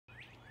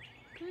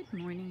Good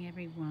morning,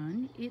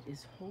 everyone. It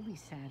is Holy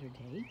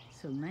Saturday,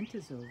 so Lent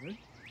is over.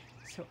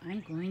 So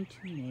I'm going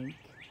to make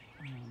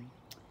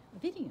a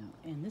video,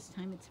 and this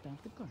time it's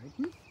about the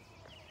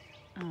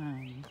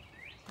garden.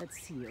 Let's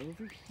see,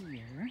 over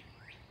here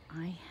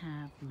I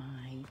have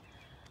my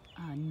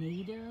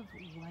native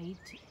white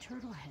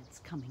turtle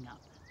heads coming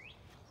up.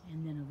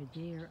 And then over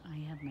there I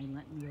have my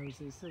Lenten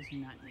roses. Those are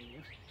not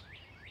native.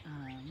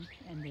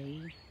 And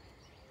they,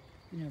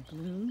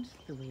 bloomed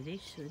the way they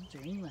should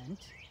during Lent.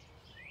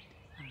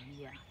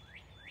 Yeah,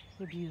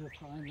 they're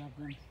beautiful. I love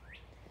them.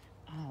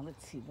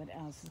 Let's see what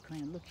else is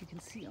going on. Look, you can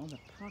see all the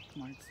pock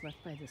marks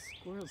left by the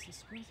squirrels. The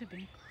squirrels have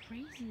been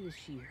crazy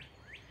this year.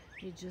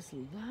 They just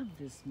love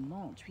this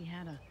mulch. We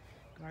had a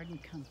garden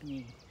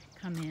company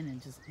come in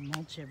and just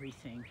mulch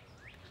everything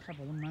a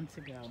couple of months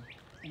ago.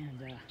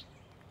 And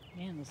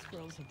man, the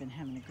squirrels have been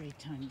having a great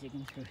time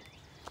digging through.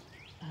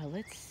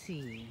 Let's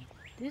see.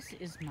 This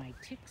is my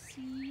tick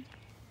seed,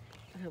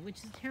 which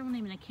is a terrible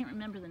name, and I can't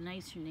remember the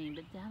nicer name,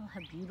 but that'll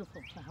have beautiful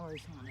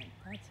flowers on it.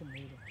 That's a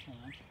native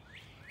plant.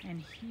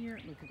 And here,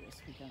 look at this.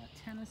 We got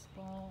a tennis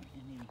ball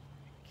and a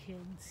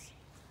kid's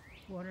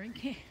watering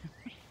can.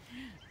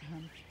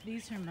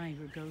 These are my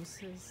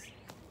rugosas,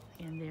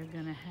 and they're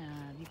gonna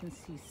have, you can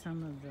see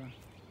some of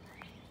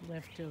the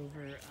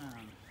leftover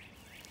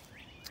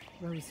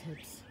rose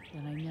hips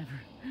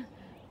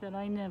that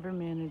I never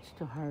managed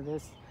to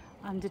harvest.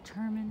 I'm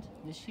determined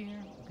this year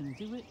we're gonna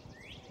do it.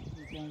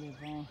 We're gonna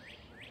all,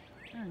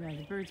 I don't know,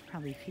 the birds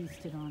probably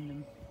feasted on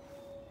them.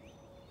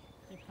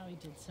 They probably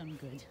did some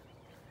good.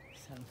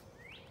 So,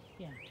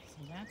 yeah, so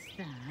that's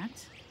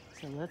that.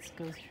 So let's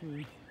go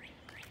through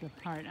the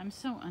part. I'm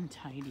so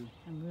untidy.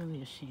 I'm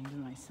really ashamed of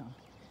myself.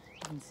 You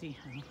can see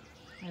how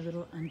my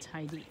little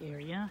untidy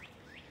area.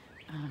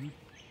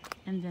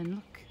 And then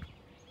look,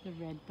 the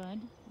red bud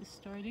is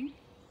starting.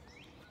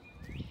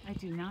 I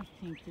do not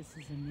think this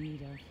is a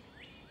native,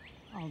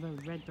 although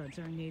red buds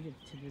are native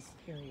to this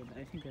area, but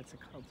I think that's a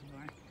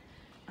cultivar.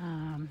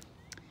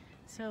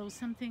 So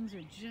some things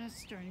are just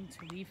starting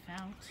to leaf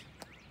out,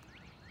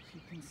 as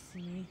you can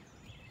see.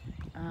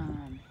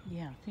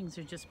 Yeah, things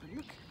are just, but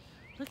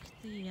look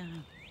at the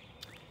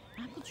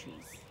apple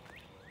trees.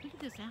 Look at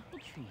this apple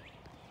tree.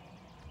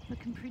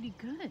 Looking pretty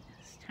good,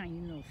 this tiny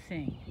little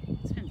thing.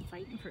 It's been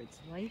fighting for its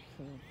life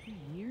for a few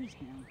years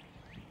now.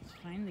 It's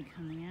finally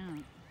coming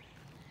out.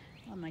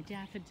 Well, my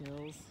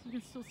daffodils, you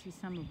can still see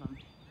some of them.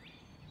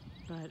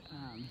 But,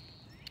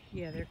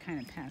 yeah, they're kind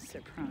of past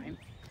their prime.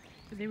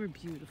 But they were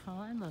beautiful.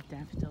 I love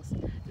daffodils.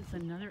 There's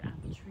another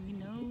apple tree.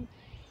 No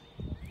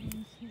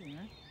things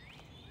here.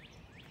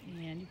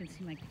 And you can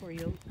see my not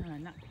corio,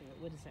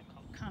 what is that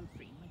called?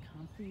 Comfrey. My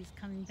comfrey is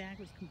coming back.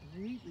 It was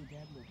completely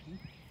dead looking.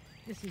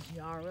 This is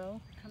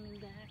yarrow coming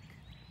back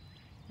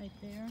right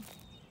there.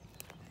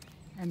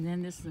 And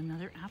then this is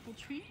another apple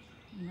tree.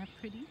 Isn't that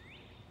pretty?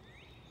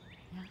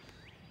 Yeah.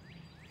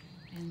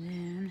 And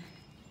then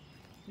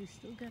we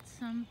still got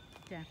some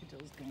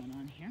daffodils going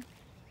on here.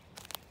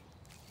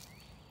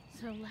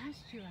 So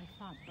last year I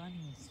fought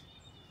bunnies,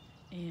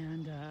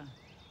 and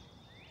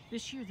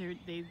this year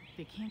they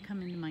can't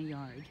come into my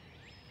yard.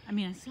 I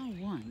mean, I saw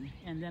one,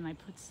 and then I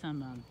put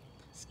some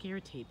scare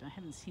tape. I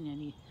haven't seen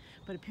any,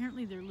 but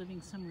apparently they're living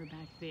somewhere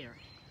back there,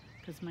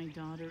 because my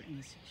daughter and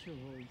a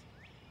 6-year-old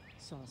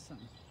saw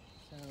some.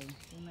 So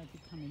they might be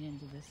coming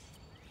into this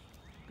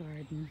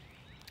garden.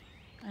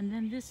 And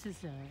then this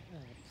is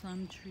a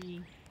plum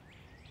tree,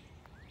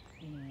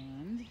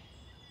 and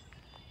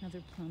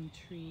another plum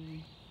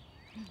tree.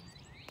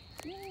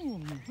 Ooh,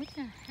 what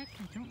the heck?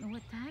 I don't know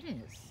what that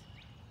is.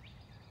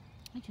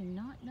 I do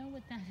not know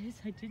what that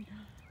is.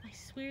 I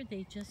swear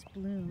they just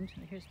bloomed.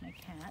 Here's my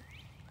cat.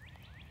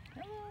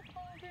 Hello,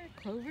 Clover.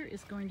 Clover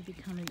is going to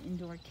become an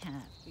indoor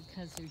cat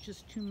because there's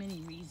just too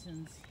many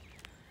reasons.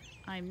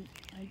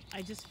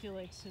 I just feel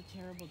like so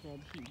terrible that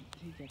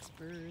he gets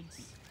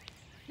birds.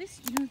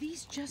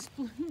 These just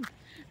bloomed.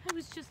 I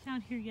was just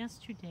out here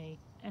yesterday,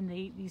 and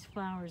these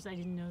flowers, I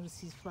didn't notice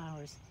these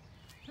flowers.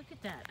 Look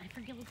at that. I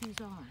forget what these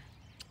are.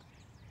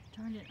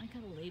 Darn it, I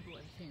gotta label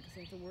everything because I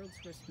have the world's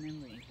worst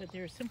memory. But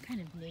they're some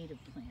kind of native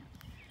plant.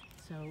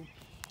 So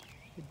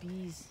the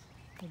bees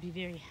will be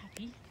very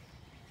happy.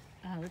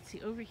 Let's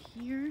see, over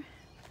here,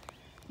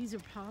 these are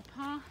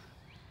pawpaw.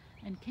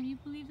 And can you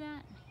believe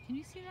that? Can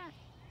you see that?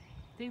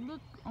 They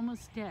look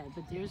almost dead,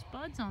 but there's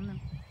buds on them.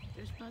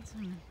 There's buds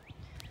on them.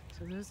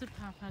 So those are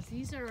pawpaws.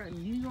 These are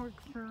New York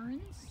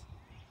ferns,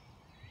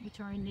 which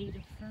are a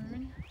native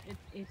fern.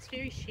 It's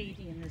very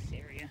shady in this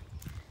area.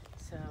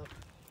 So,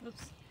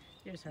 oops,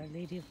 there's Our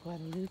Lady of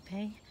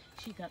Guadalupe.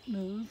 She got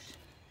moved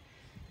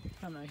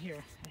from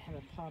here. I have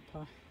a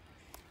pawpaw,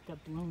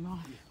 got blown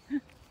off.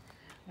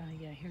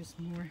 Yeah, here's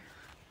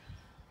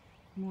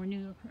more New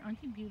York.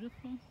 Aren't they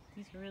beautiful?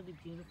 These are really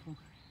beautiful.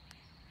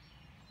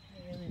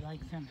 I really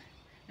like them.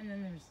 And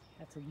then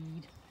that's a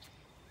weed.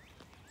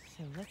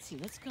 So let's see,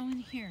 let's go in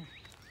here,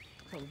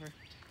 Clover.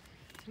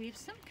 So we have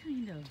some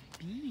kind of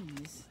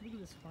bees. Look at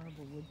this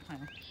horrible wood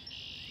pile.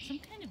 Some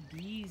kind of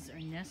bees are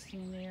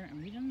nesting there,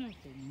 and we don't know if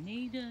they're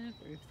native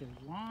or if they're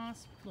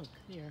lost. Look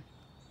there.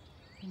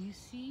 Can you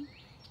see?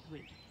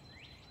 Wait,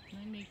 can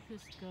I make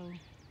this go?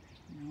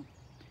 No.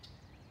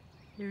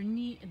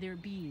 They're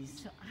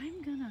bees. So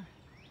I'm gonna,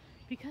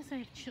 because I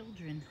have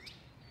children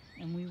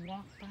and we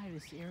walk by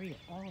this area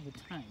all the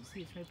time.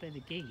 See, it's right by the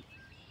gate.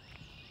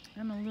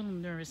 I'm a little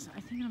nervous.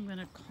 I think I'm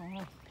gonna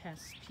call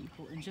pest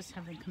people and just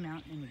have them come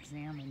out and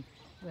examine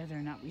whether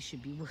or not we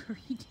should be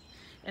worried.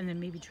 And then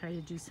maybe try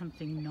to do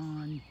something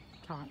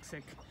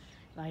non-toxic,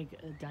 like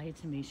a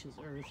diatomaceous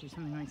earth or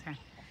something like that.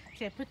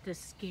 See, I put this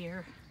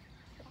scare,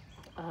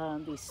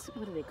 these,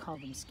 what do they call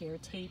them, scare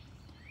tape.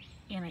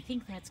 And I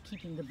think that's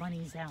keeping the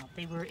bunnies out.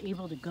 They were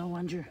able to go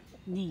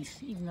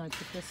underneath, even though I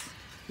put this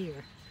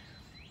here.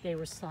 They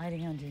were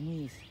sliding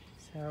underneath.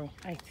 So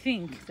I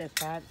think that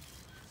that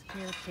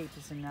scare tape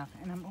is enough.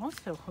 And I'm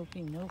also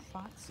hoping no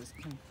foxes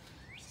can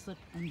slip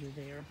under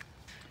there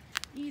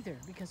either,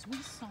 because we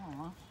saw,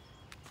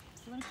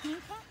 you want to come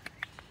in, Pop?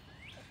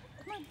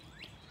 Come on.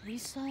 We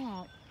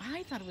saw,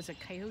 I thought it was a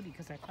coyote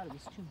because I thought it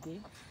was too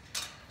big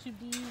to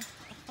be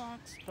a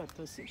fox, but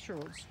the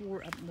 6-year-old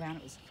swore up and down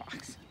it was a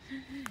fox.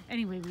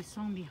 Anyway, we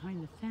saw him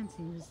behind the fence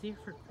and he was there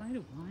for quite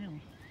a while.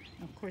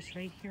 And of course,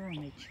 right here are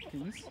my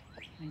chickens,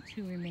 my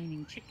 2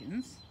 remaining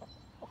chickens.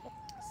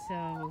 So,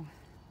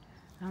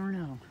 I don't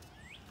know.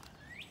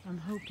 I'm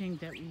hoping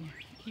that we're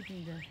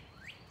keeping the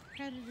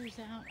predators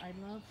out. I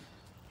love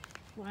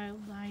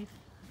wildlife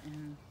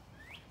and,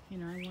 you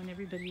know, I want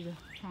everybody to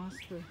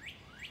prosper,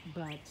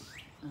 but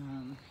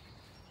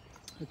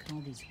look at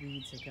all these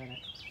weeds I gotta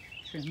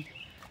trim.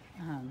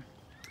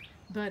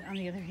 But on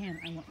the other hand,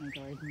 I want my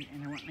garden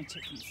and I want my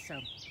chickens, so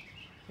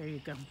there you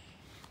go.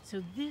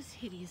 So this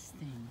hideous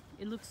thing,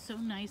 it looks so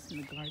nice in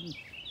the garden.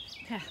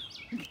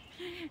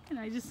 And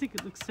I just think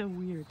it looks so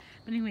weird.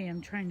 But anyway,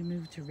 I'm trying to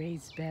move to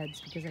raised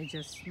beds because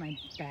my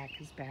back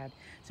is bad.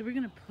 So we're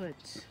gonna put,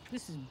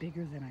 this is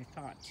bigger than I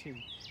thought too,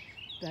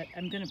 but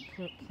I'm gonna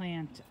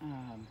plant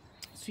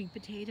sweet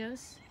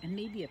potatoes and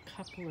maybe a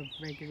couple of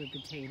regular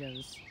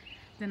potatoes.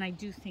 Then I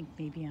do think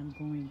maybe I'm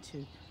going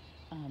to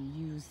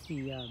use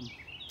the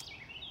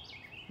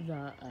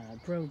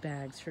grow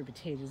bags for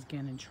potatoes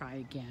again and try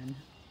again.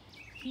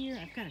 Here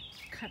I've got to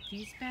cut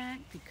these back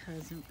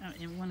because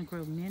I want to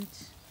grow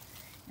mint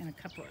and a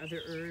couple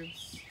other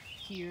herbs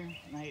here,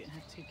 and I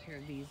have to take care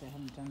of these. I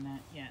haven't done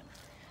that yet.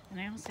 And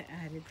I also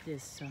added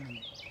this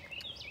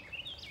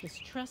this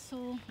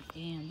trestle,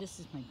 and this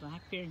is my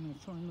blackberry, my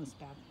thornless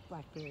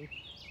blackberry,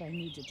 so I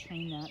need to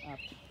train that up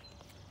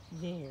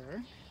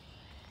there.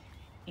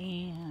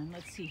 And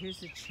let's see, here's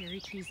the cherry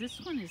trees.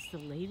 This one is the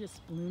latest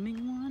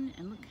blooming one,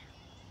 and look,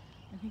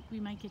 I think we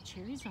might get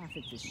cherries off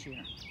it this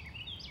year.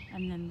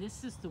 And then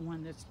this is the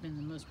one that's been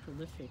the most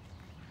prolific,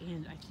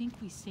 and I think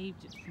we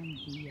saved it from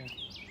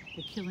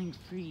the killing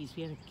freeze.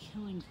 We had a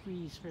killing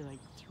freeze for like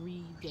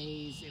 3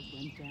 days. It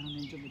went down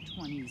into the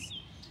 20s,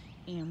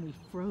 and we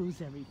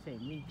froze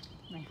everything.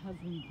 My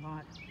husband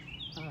bought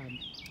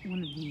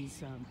one of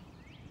these,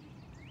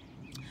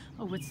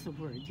 oh, what's the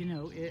word? You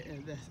know,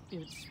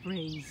 it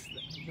sprays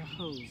the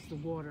hose, the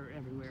water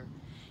everywhere,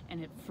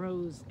 and it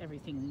froze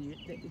everything.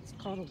 It's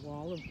called a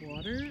wall of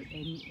water, and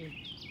it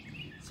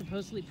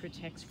supposedly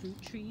protects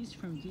fruit trees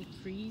from deep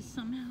freeze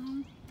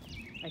somehow.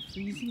 By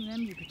freezing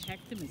them, you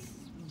protect them. It's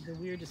the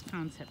weirdest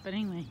concept. But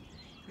anyway,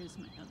 here's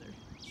my other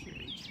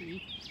cherry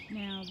tree.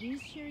 Now,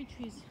 these cherry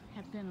trees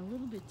have been a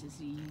little bit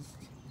diseased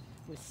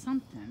with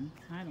something.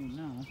 I don't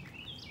know.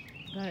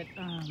 But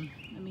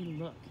let me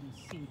look and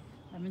see.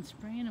 I've been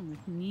spraying them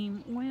with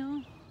neem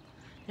oil.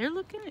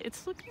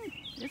 It's looking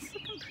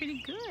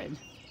pretty good.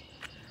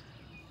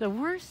 The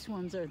worst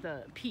ones are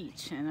the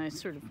peach, and I've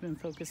sort of been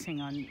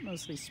focusing on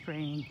mostly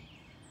spraying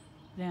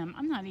them.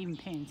 I'm not even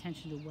paying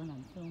attention to what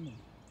I'm filming.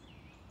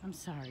 I'm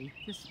sorry.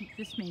 This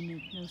may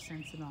make no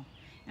sense at all.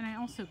 And I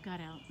also got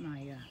out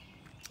my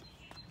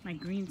my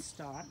green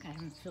stalk. I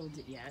haven't filled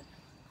it yet,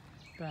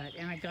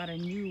 and I got a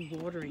new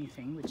watering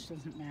thing, which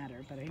doesn't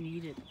matter. But I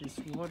needed this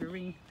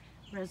watering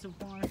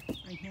reservoir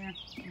right here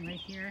and right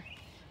here.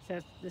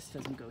 So this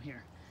doesn't go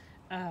here.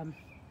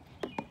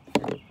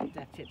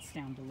 That fits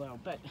down below.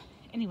 But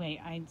anyway,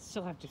 I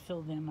still have to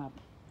fill them up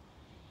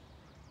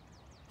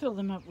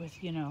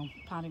with, you know,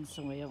 potting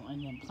soil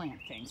and then plant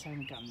things. I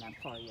haven't gotten that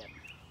far yet.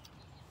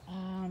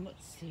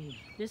 Let's see.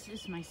 This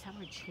is my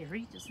sour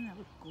cherry. Doesn't that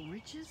look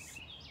gorgeous?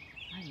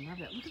 I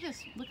love it. Look at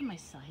this. Look at my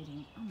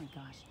siding. Oh my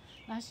gosh.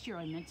 Last year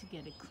I meant to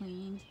get it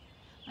cleaned.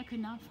 I could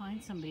not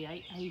find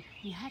somebody.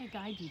 We had a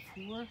guy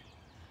before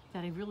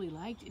that I really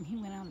liked, and he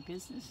went out of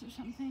business or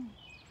something.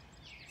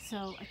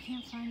 So I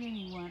can't find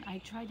anyone. I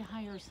tried to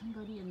hire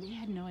somebody, and they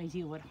had no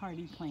idea what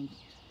hardy plank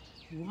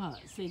was.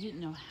 They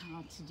didn't know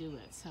how to do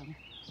it. So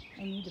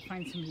I need to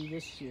find somebody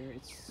this year.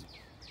 It's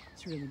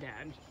really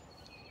bad.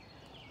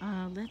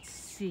 Let's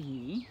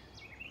see.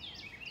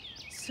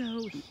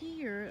 So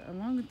here,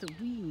 along with the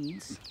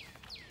weeds,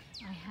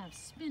 I have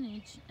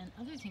spinach and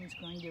other things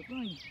growing. They're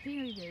growing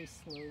very, very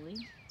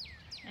slowly.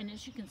 And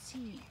as you can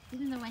see,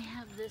 even though I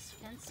have this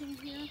fencing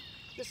here,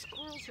 the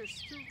squirrels are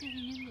still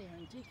getting in there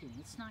and digging.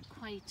 It's not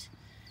quite,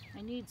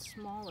 I need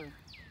smaller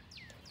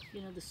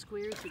You know, the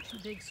squares are too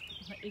big.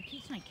 It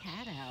keeps my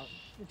cat out,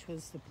 which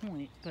was the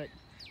point, but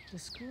the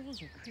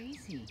squirrels are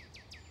crazy.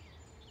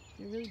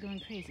 They're really going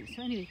crazy.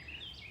 So anyway,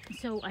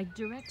 so I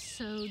direct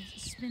sowed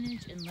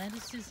spinach and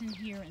lettuces in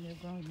here, and they're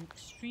growing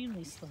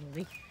extremely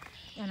slowly.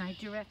 And I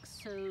direct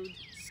sowed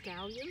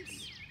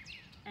scallions,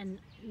 and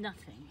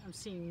nothing. I'm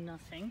seeing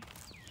nothing.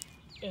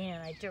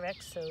 And I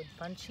direct sowed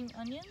bunching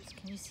onions.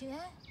 Can you see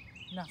that?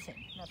 Nothing.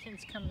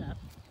 Nothing's coming up.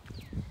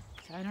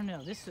 So I don't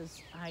know. This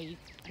was, I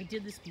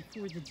did this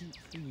before the deep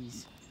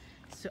freeze.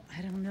 So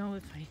I don't know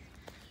if I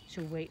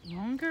should wait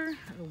longer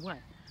or what.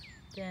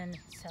 Then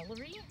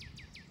celery.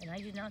 And I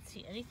did not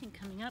see anything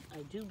coming up.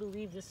 I do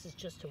believe this is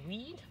just a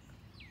weed.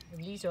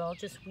 And these are all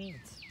just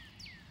weeds.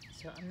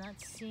 So I'm not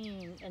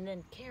seeing, and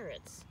then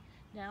carrots.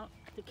 Now,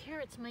 the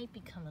carrots might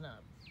be coming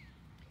up.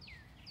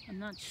 I'm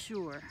not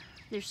sure.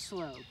 They're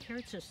slow.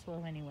 Carrots are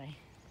slow anyway.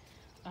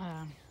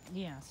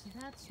 Yeah, so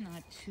that's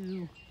not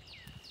too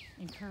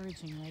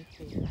encouraging right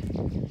there.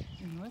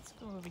 And let's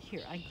go over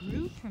here. I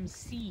grew from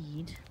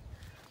seed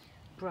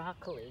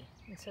broccoli.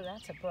 And so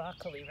that's a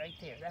broccoli right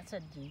there. That's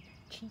a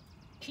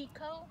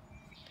Chico.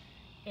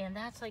 And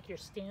that's like your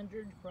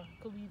standard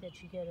broccoli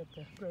that you get at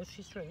the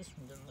grocery store. This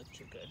one doesn't look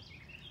too good.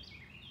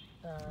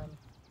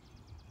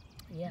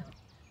 Yeah,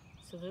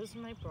 so those are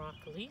my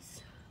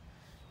broccolis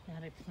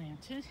that I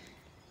planted.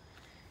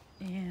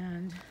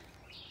 And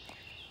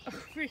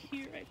over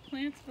here I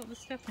planted all this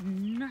stuff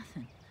and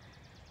nothing.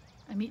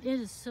 I mean, it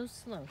is so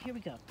slow. Here we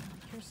go.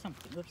 Here's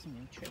something. Whoops, I'm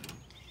going to trip.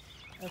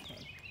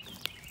 Okay,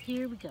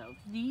 here we go.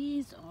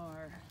 These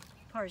are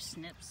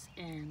parsnips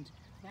and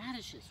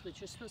radishes,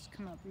 which are supposed to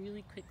come up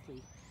really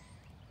quickly.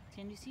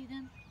 Can you see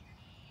them?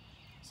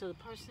 So the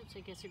parsnips,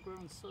 I guess, are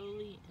growing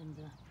slowly, and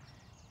the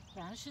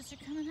radishes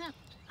are coming up.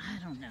 I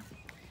don't know.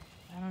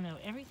 I don't know.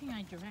 Everything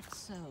I direct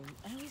sow,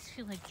 I always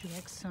feel like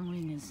direct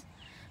sowing is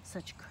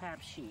such a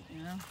crapshoot,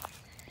 you know?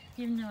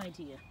 You have no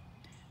idea.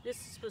 This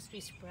is supposed to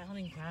be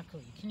sprouting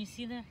broccoli. Can you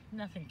see that?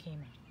 Nothing came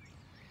up.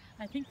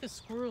 I think the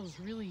squirrels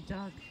really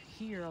dug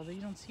here, although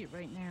you don't see it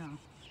right now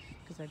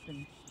because I've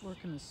been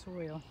working the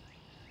soil.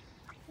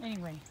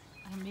 Anyway,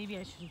 maybe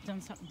I should have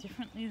done something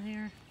differently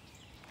there,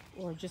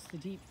 or just the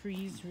deep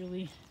freeze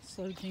really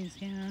slowed things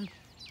down.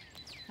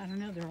 I don't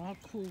know, they're all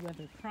cool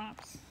weather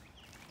crops,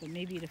 but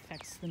maybe it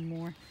affects them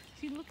more.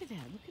 See, look at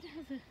that. Look at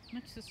how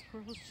much the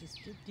squirrels just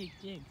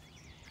dig.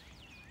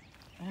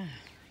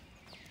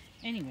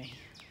 Anyway,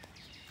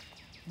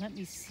 let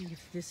me see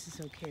if this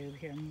is okay over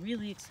here. I'm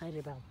really excited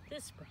about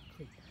this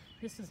broccoli.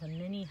 This is a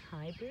mini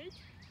hybrid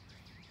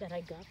that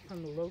I got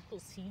from the local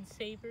seed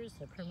savers,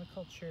 the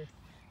permaculture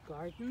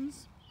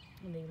gardens,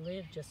 and they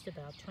live just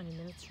about 20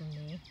 minutes from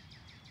me,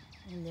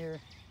 and they're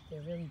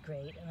really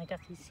great, and I got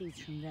these seeds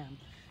from them.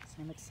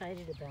 So I'm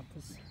excited about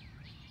this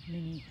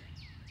mini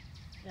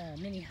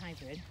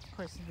hybrid. Of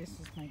course, this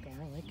is my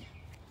garlic.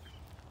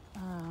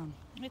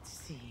 Let's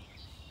see.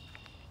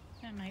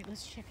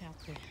 Let's check out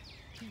the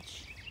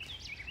peach.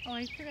 Oh,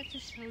 I forgot to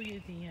show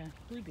you the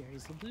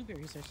blueberries. The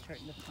blueberries are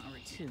starting to flower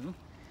too.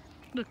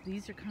 Look,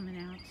 these are coming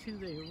out too,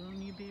 the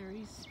aronia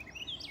berries.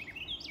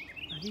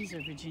 These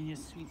are Virginia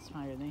sweet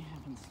spire. They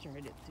haven't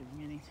started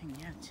doing anything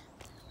yet.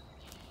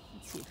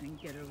 Let's see if I can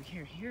get over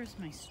here. Here's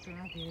my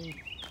strawberry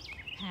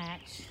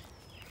patch.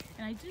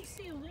 And I do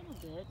see a little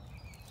bit,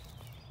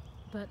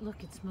 but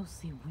look, it's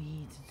mostly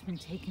weeds. It's been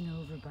taken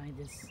over by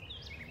this.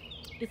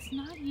 It's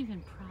not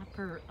even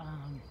proper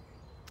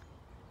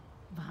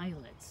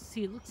violets.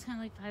 See, it looks kind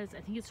of like violets.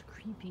 I think it's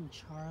creeping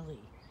Charlie,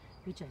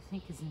 which I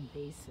think is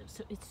invasive.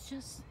 So it's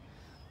just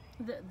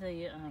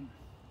the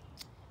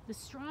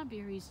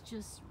strawberries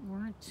just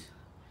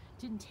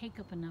didn't take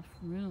up enough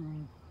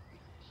room,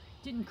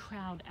 didn't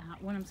crowd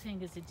out. What I'm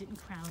saying is it didn't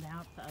crowd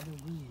out the other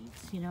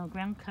weeds. You know,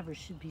 ground cover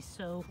should be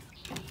so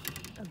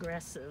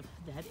aggressive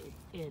that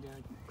it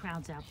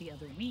crowds out the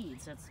other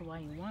weeds. That's why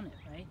you want it,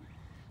 right?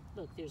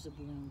 Look, there's a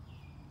bloom.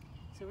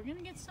 So we're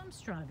gonna get some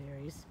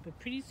strawberries, but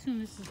pretty soon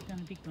this is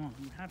gonna be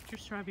gone. After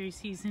strawberry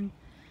season,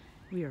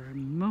 we are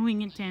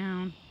mowing it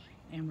down,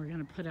 and we're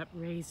gonna put up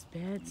raised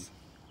beds.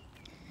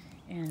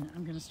 And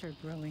I'm gonna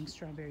start growing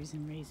strawberries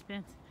in raised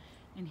beds.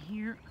 And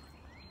here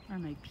are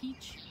my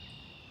peach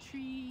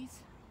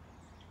trees.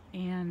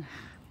 And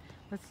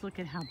let's look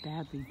at how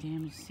badly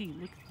damaged. See,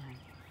 look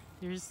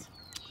at that.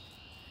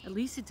 At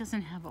least it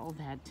doesn't have all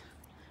that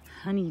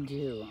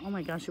honeydew. Oh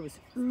my gosh, it was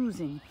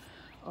oozing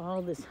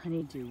all this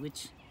honeydew,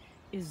 which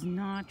is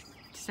not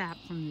sap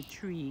from the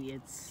tree.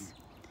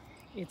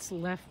 It's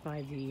left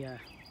by the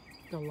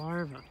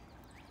larva.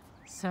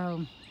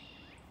 So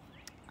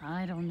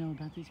I don't know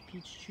about these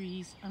peach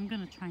trees. I'm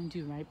gonna try and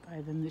do right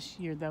by them this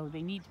year, though.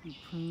 They need to be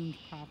pruned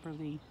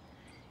properly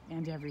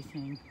and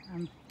everything.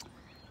 I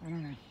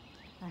don't know.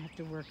 I have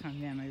to work on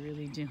them, I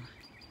really do.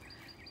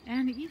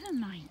 And even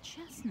my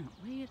chestnut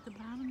way at the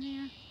bottom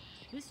there,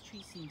 this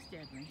tree seems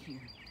dead right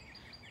here.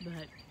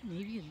 But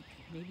maybe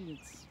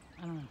it's,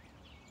 I don't know.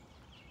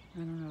 I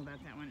don't know about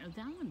that one. Oh,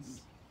 that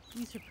one's,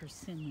 these are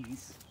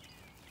persimmons.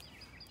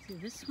 See,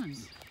 this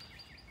one's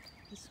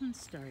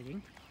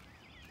starting.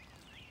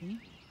 See?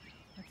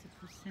 That's a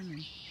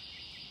persimmon.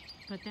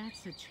 But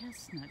that's a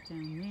chestnut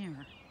down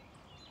there.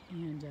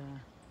 And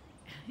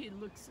it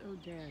looks so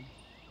dead.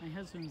 My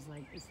husband was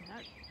like,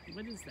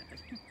 what is that?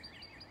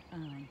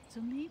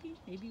 So maybe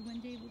one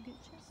day we'll get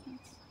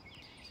chestnuts.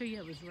 So yeah,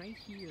 it was right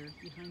here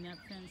behind that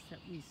fence that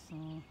we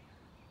saw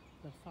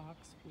the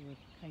fox or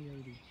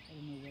coyote. I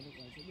don't know what it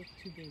was. It looked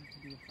too big to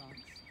be a fox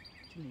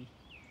to me.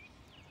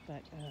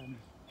 But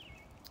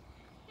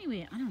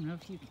anyway, I don't know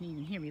if you can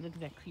even hear me. Look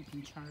at that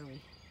creeping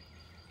Charlie.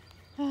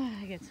 Oh,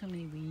 I got so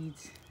many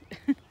weeds.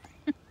 I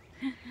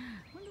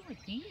wonder what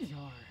these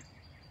are.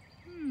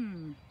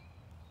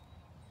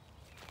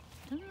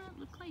 Doesn't that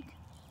look like,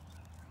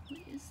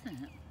 what is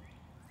that?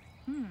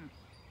 I'm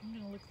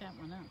gonna look that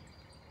one up.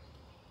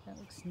 That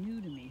looks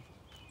new to me.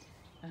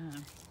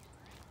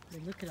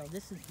 But look at all,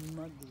 this is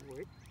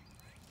mugwort,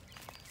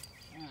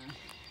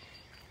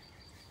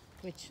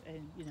 which,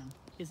 you know,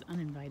 is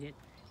uninvited.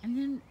 And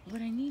then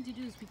what I need to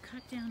do is we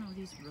cut down all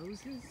these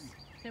roses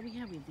that we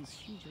have. We have these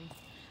huge roses.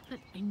 But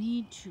I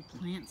need to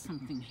plant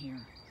something here.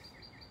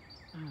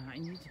 I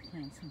need to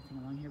plant something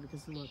along here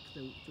because look,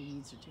 the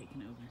weeds are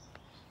taking over.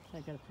 So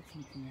I gotta put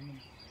something in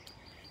there.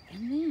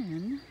 And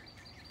then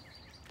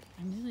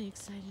I'm really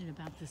excited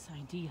about this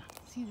idea.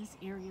 See this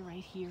area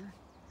right here?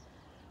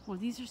 Well,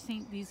 these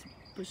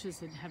bushes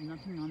that have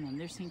nothing on them,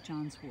 they're St.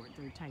 John's wort.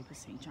 They're a type of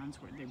St. John's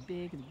wort. They're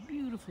big, they're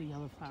beautiful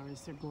yellow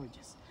flowers, they're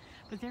gorgeous.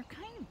 But they're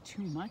kind of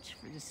too much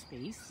for the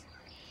space.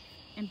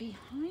 And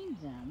behind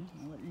them,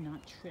 I'll let me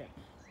not trip.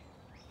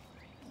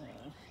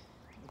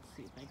 Let's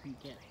see if I can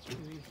get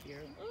through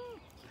here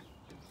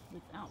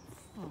without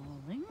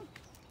falling.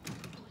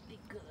 That would be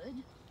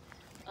good.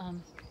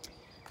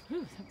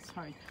 That's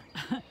hard.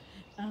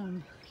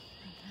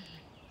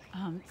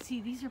 See,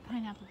 these are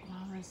pineapple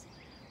guavas.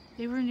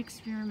 They were an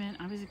experiment.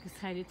 I was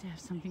excited to have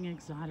something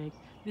exotic.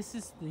 This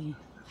is the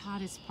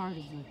hottest part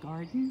of the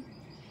garden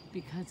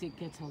because it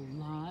gets a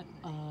lot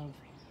of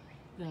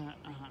the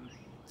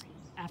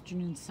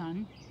afternoon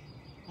sun,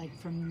 like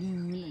from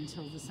noon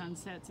until the sun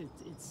sets.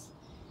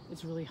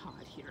 It's really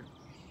hot here.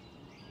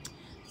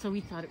 So we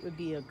thought it would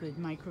be a good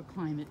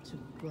microclimate to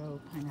grow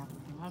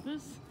pineapple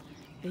guavas.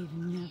 They've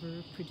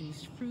never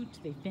produced fruit.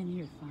 They've been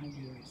here 5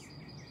 years.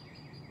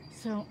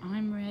 So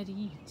I'm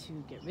ready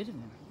to get rid of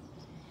them.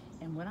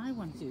 And what I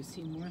want to do,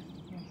 see more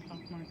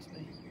pockmarks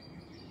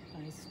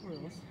by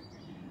squirrels.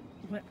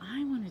 What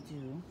I want to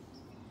do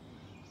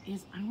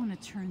is I want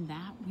to turn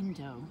that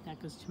window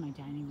that goes to my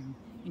dining room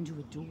into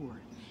a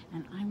door.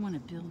 And I want to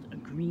build a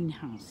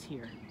greenhouse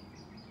here,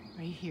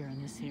 right here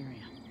in this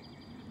area.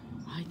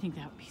 I think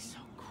that would be so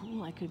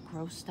cool. I could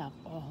grow stuff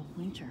all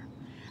winter.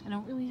 I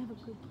don't really have a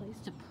good place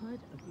to put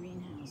a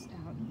greenhouse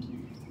out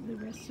in the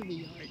rest of the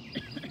yard.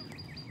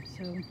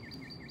 So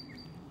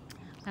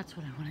that's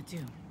what I want to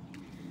do.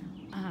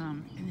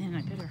 And then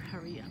I better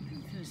hurry up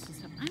and finish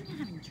this up. I'm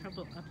having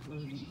trouble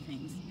uploading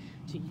things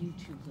to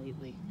YouTube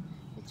lately.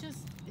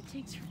 It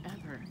takes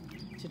forever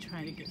to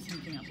try to get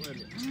something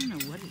uploaded. I don't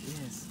know what it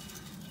is.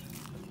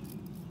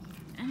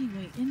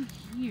 Anyway, in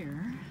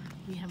here,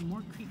 we have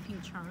more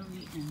creeping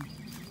Charlie and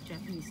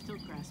Japanese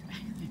stiltgrass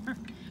back there.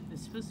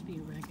 There's supposed to be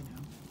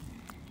oregano.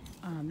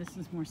 This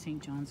is more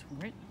St. John's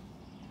wort.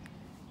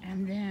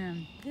 And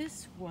then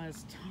this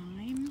was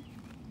thyme.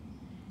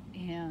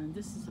 And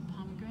this is a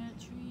pomegranate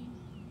tree.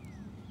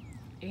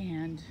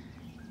 And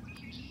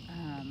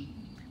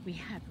we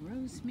have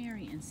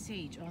rosemary and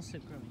sage also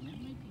growing.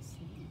 That might be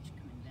sage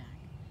coming back.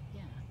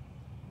 Yeah,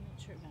 I'm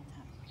not sure about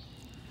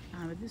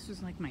that. But this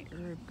was like my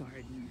herb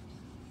garden.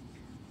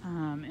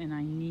 And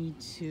I need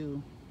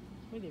to,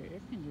 their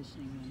air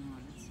conditioning went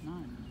on. It's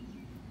not.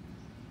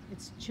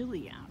 It's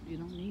chilly out. You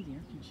don't need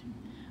air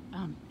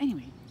conditioning.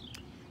 Anyway,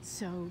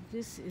 so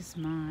this is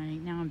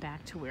now I'm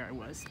back to where I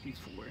was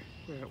before,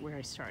 where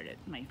I started,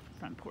 my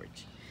front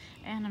porch.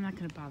 And I'm not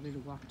going to bother to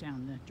walk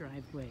down the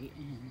driveway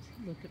and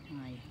look at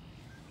my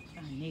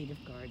native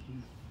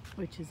garden,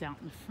 which is out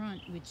in the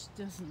front, which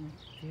doesn't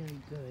look very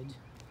good,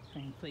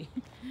 frankly.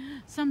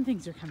 Some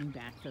things are coming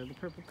back, though. The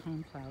purple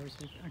cone flowers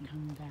are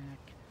coming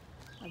back.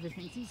 Other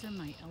things. These are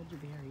my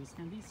elderberries.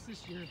 Now, this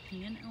is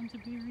European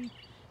elderberry,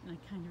 and I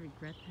kind of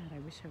regret that. I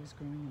wish I was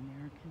growing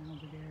American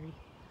elderberry.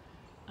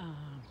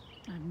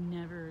 I've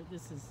never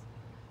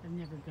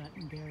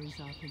gotten berries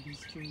off of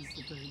these trees.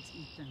 The birds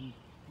eat them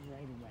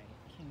right away.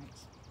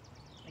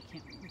 I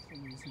can't look for a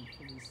reason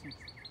for these things.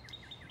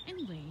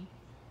 Anyway,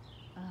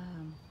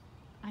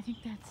 I think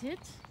that's it.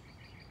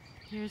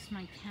 Here's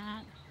my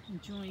cat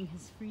enjoying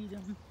his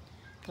freedom.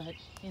 But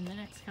in the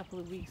next couple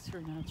of weeks,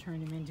 we're going to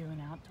turn him into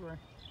an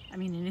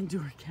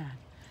indoor cat.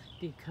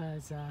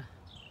 Because,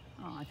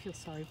 I feel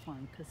sorry for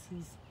him because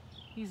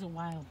he's a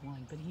wild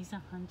one. But he's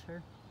a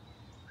hunter.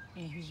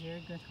 And he's a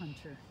very good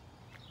hunter.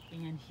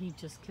 And he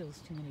just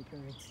kills too many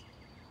birds.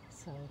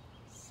 So,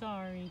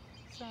 sorry,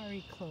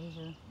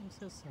 Clover. I'm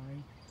so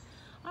sorry.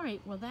 All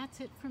right, well, that's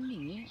it from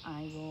me.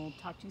 I will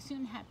talk to you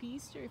soon. Happy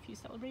Easter if you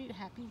celebrate.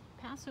 Happy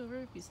Passover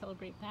if you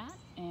celebrate that.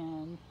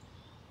 And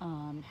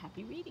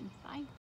happy reading. Bye.